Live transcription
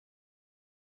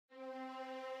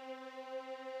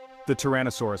The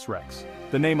Tyrannosaurus rex.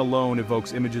 The name alone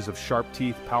evokes images of sharp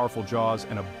teeth, powerful jaws,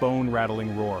 and a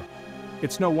bone-rattling roar.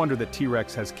 It's no wonder that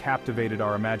T-Rex has captivated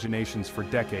our imaginations for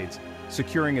decades,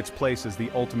 securing its place as the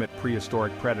ultimate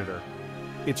prehistoric predator.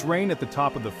 Its reign at the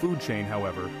top of the food chain,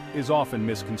 however, is often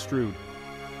misconstrued.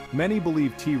 Many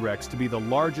believe T-Rex to be the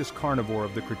largest carnivore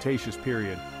of the Cretaceous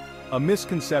period, a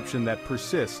misconception that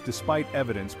persists despite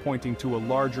evidence pointing to a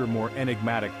larger, more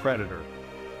enigmatic predator.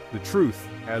 The truth,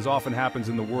 as often happens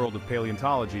in the world of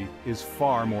paleontology, is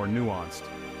far more nuanced.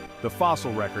 The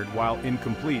fossil record, while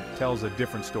incomplete, tells a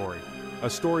different story. A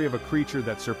story of a creature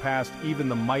that surpassed even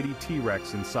the mighty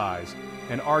T-Rex in size,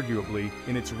 and arguably,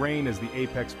 in its reign as the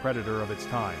apex predator of its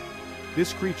time.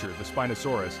 This creature, the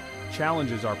Spinosaurus,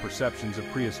 challenges our perceptions of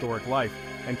prehistoric life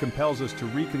and compels us to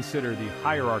reconsider the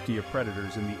hierarchy of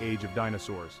predators in the age of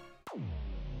dinosaurs.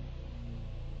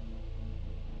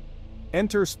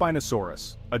 Enter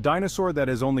Spinosaurus, a dinosaur that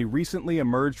has only recently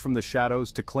emerged from the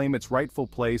shadows to claim its rightful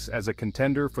place as a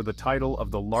contender for the title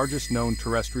of the largest known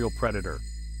terrestrial predator.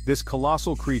 This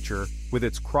colossal creature, with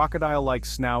its crocodile-like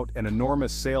snout and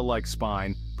enormous sail-like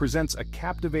spine, presents a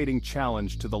captivating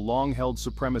challenge to the long-held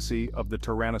supremacy of the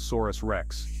Tyrannosaurus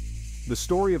rex. The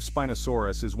story of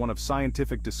Spinosaurus is one of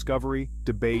scientific discovery,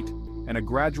 debate, and a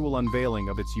gradual unveiling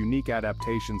of its unique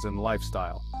adaptations and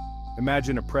lifestyle.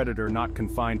 Imagine a predator not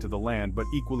confined to the land but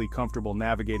equally comfortable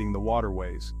navigating the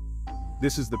waterways.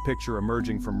 This is the picture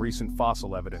emerging from recent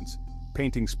fossil evidence,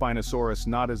 painting Spinosaurus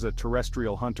not as a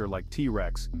terrestrial hunter like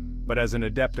T-Rex, but as an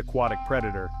adept aquatic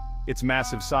predator. Its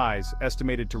massive size,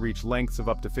 estimated to reach lengths of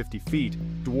up to 50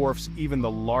 feet, dwarfs even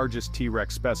the largest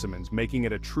T-Rex specimens, making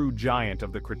it a true giant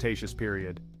of the Cretaceous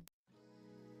period.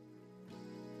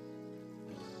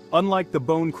 Unlike the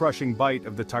bone-crushing bite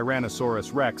of the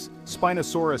Tyrannosaurus rex,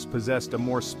 Spinosaurus possessed a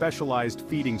more specialized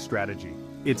feeding strategy.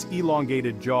 Its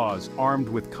elongated jaws, armed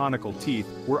with conical teeth,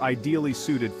 were ideally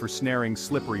suited for snaring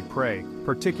slippery prey,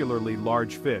 particularly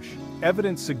large fish.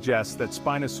 Evidence suggests that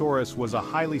Spinosaurus was a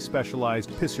highly specialized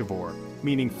piscivore,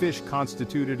 meaning fish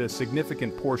constituted a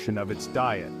significant portion of its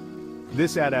diet.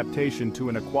 This adaptation to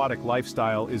an aquatic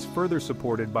lifestyle is further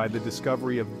supported by the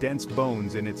discovery of dense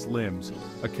bones in its limbs,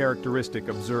 a characteristic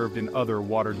observed in other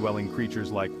water-dwelling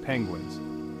creatures like penguins.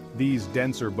 These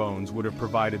denser bones would have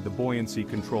provided the buoyancy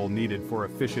control needed for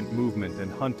efficient movement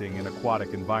and hunting in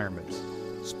aquatic environments.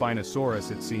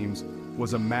 Spinosaurus, it seems,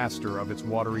 was a master of its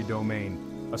watery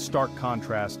domain, a stark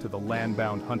contrast to the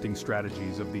land-bound hunting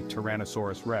strategies of the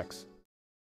Tyrannosaurus rex.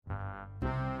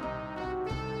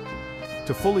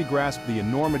 To fully grasp the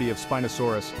enormity of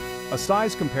Spinosaurus, a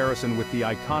size comparison with the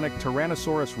iconic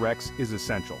Tyrannosaurus rex is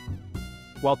essential.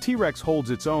 While T-Rex holds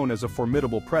its own as a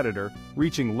formidable predator,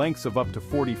 reaching lengths of up to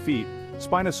 40 feet,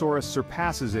 Spinosaurus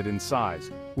surpasses it in size,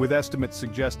 with estimates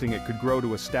suggesting it could grow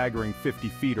to a staggering 50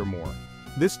 feet or more.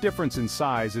 This difference in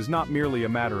size is not merely a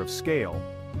matter of scale,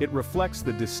 it reflects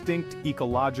the distinct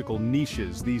ecological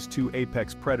niches these two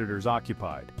apex predators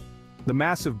occupied. The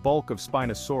massive bulk of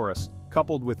Spinosaurus,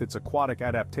 coupled with its aquatic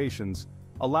adaptations,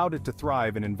 allowed it to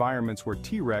thrive in environments where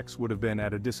T-Rex would have been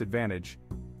at a disadvantage.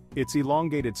 Its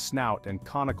elongated snout and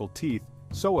conical teeth,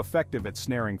 so effective at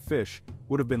snaring fish,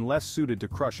 would have been less suited to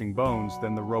crushing bones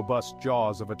than the robust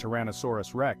jaws of a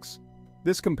Tyrannosaurus rex.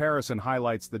 This comparison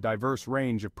highlights the diverse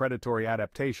range of predatory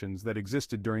adaptations that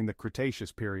existed during the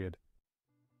Cretaceous period.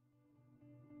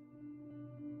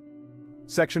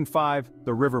 Section 5.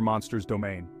 The River Monsters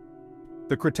Domain.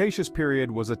 The Cretaceous period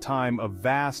was a time of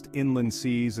vast inland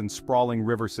seas and sprawling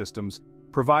river systems,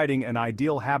 providing an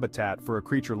ideal habitat for a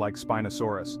creature like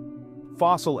Spinosaurus.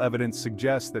 Fossil evidence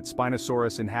suggests that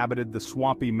Spinosaurus inhabited the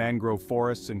swampy mangrove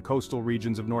forests and coastal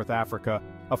regions of North Africa,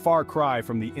 a far cry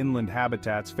from the inland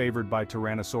habitats favored by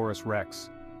Tyrannosaurus rex.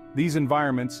 These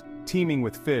environments, teeming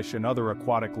with fish and other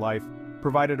aquatic life,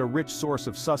 provided a rich source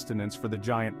of sustenance for the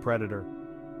giant predator.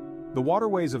 The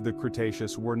waterways of the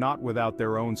Cretaceous were not without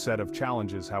their own set of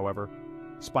challenges, however.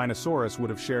 Spinosaurus would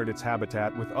have shared its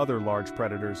habitat with other large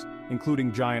predators,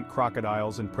 including giant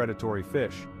crocodiles and predatory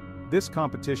fish. This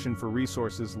competition for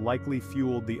resources likely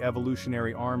fueled the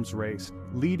evolutionary arms race,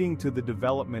 leading to the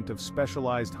development of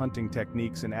specialized hunting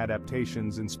techniques and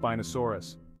adaptations in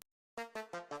Spinosaurus.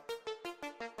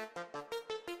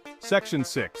 Section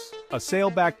 6. A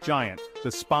sailback giant,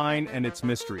 the spine and its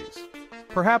mysteries.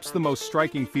 Perhaps the most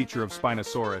striking feature of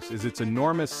Spinosaurus is its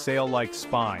enormous sail-like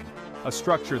spine, a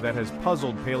structure that has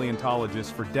puzzled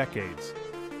paleontologists for decades.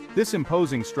 This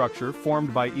imposing structure,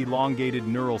 formed by elongated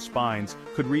neural spines,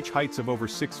 could reach heights of over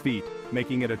 6 feet,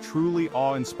 making it a truly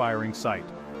awe-inspiring sight.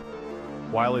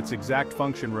 While its exact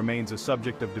function remains a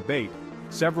subject of debate,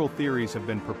 several theories have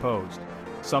been proposed.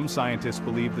 Some scientists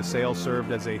believe the sail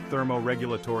served as a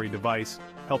thermoregulatory device,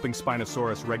 helping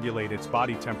Spinosaurus regulate its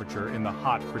body temperature in the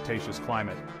hot Cretaceous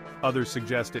climate. Others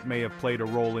suggest it may have played a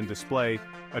role in display,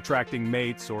 attracting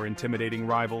mates or intimidating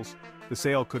rivals. The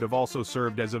sail could have also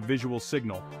served as a visual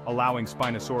signal, allowing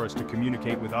Spinosaurus to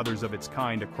communicate with others of its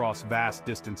kind across vast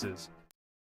distances.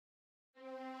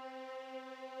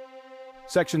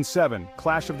 Section 7,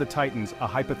 Clash of the Titans, a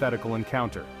Hypothetical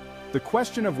Encounter. The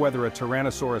question of whether a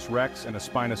Tyrannosaurus rex and a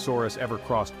Spinosaurus ever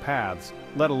crossed paths,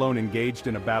 let alone engaged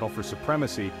in a battle for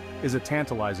supremacy, is a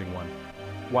tantalizing one.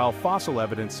 While fossil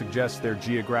evidence suggests their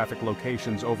geographic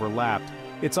locations overlapped,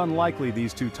 it's unlikely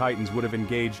these two titans would have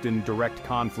engaged in direct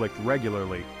conflict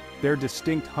regularly. Their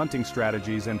distinct hunting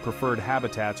strategies and preferred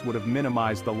habitats would have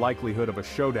minimized the likelihood of a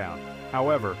showdown.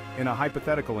 However, in a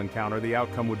hypothetical encounter, the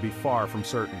outcome would be far from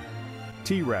certain.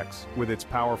 T-Rex, with its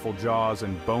powerful jaws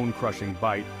and bone-crushing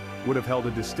bite, would have held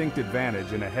a distinct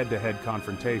advantage in a head-to-head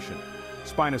confrontation.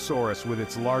 Spinosaurus, with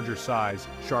its larger size,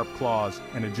 sharp claws,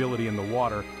 and agility in the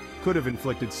water, could have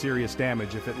inflicted serious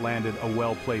damage if it landed a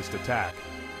well-placed attack.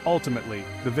 Ultimately,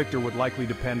 the victor would likely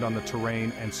depend on the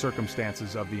terrain and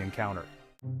circumstances of the encounter.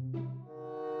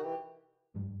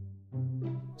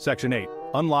 Section 8.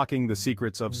 Unlocking the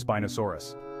Secrets of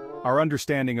Spinosaurus. Our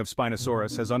understanding of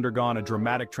Spinosaurus has undergone a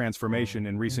dramatic transformation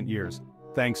in recent years,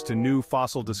 thanks to new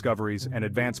fossil discoveries and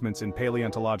advancements in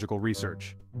paleontological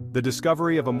research. The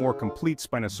discovery of a more complete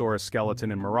Spinosaurus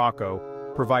skeleton in Morocco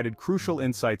provided crucial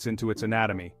insights into its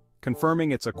anatomy,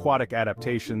 confirming its aquatic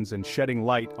adaptations and shedding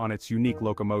light on its unique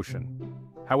locomotion.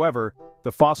 However,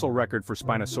 the fossil record for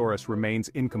Spinosaurus remains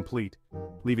incomplete,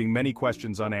 leaving many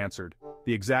questions unanswered.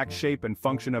 The exact shape and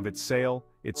function of its sail,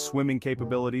 its swimming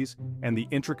capabilities, and the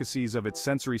intricacies of its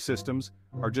sensory systems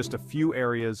are just a few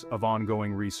areas of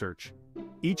ongoing research.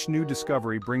 Each new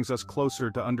discovery brings us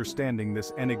closer to understanding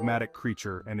this enigmatic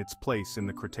creature and its place in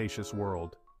the Cretaceous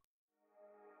world.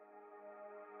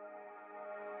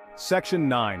 Section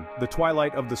 9. The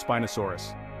Twilight of the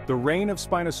Spinosaurus. The reign of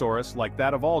Spinosaurus, like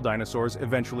that of all dinosaurs,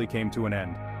 eventually came to an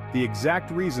end. The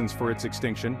exact reasons for its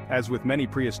extinction, as with many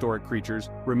prehistoric creatures,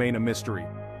 remain a mystery.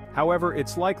 However,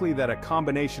 it's likely that a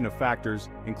combination of factors,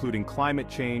 including climate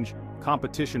change,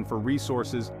 competition for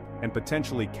resources, and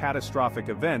potentially catastrophic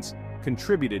events,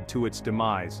 contributed to its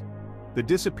demise. The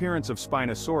disappearance of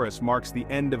Spinosaurus marks the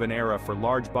end of an era for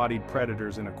large-bodied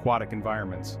predators in aquatic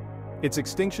environments. Its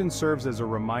extinction serves as a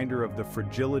reminder of the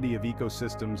fragility of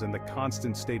ecosystems and the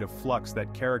constant state of flux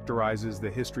that characterizes the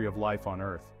history of life on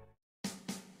Earth.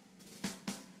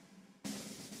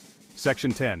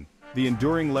 Section 10. The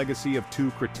enduring legacy of two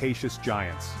Cretaceous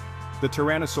giants. The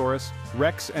Tyrannosaurus,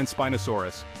 Rex and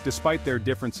Spinosaurus, despite their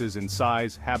differences in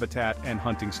size, habitat, and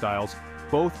hunting styles,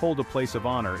 both hold a place of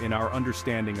honor in our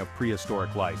understanding of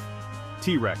prehistoric life.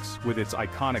 T-Rex, with its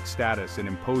iconic status and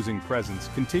imposing presence,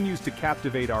 continues to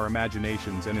captivate our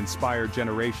imaginations and inspire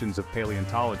generations of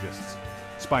paleontologists.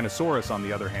 Spinosaurus, on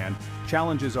the other hand,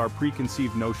 challenges our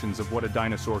preconceived notions of what a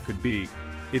dinosaur could be.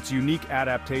 Its unique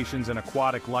adaptations and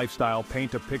aquatic lifestyle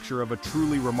paint a picture of a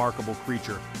truly remarkable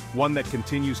creature, one that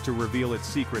continues to reveal its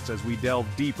secrets as we delve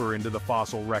deeper into the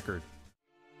fossil record.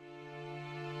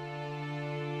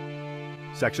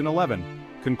 Section 11.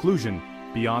 Conclusion.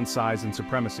 Beyond size and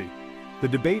supremacy. The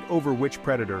debate over which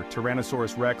predator,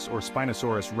 Tyrannosaurus rex or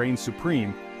Spinosaurus, reigns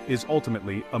supreme is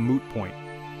ultimately a moot point.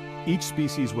 Each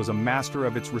species was a master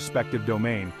of its respective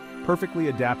domain, perfectly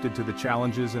adapted to the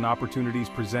challenges and opportunities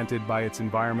presented by its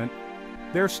environment.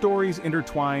 Their stories,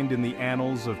 intertwined in the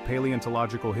annals of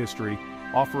paleontological history,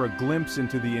 offer a glimpse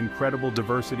into the incredible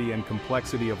diversity and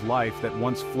complexity of life that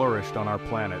once flourished on our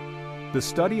planet. The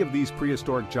study of these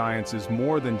prehistoric giants is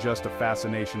more than just a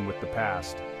fascination with the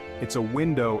past. It's a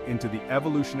window into the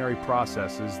evolutionary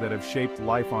processes that have shaped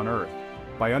life on Earth.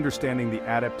 By understanding the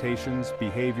adaptations,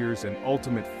 behaviors, and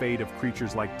ultimate fate of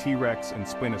creatures like T-Rex and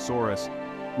Spinosaurus,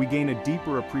 we gain a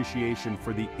deeper appreciation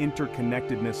for the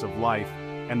interconnectedness of life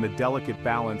and the delicate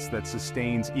balance that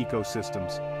sustains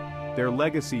ecosystems. Their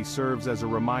legacy serves as a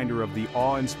reminder of the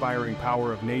awe-inspiring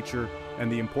power of nature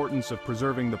and the importance of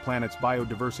preserving the planet's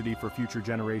biodiversity for future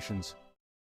generations.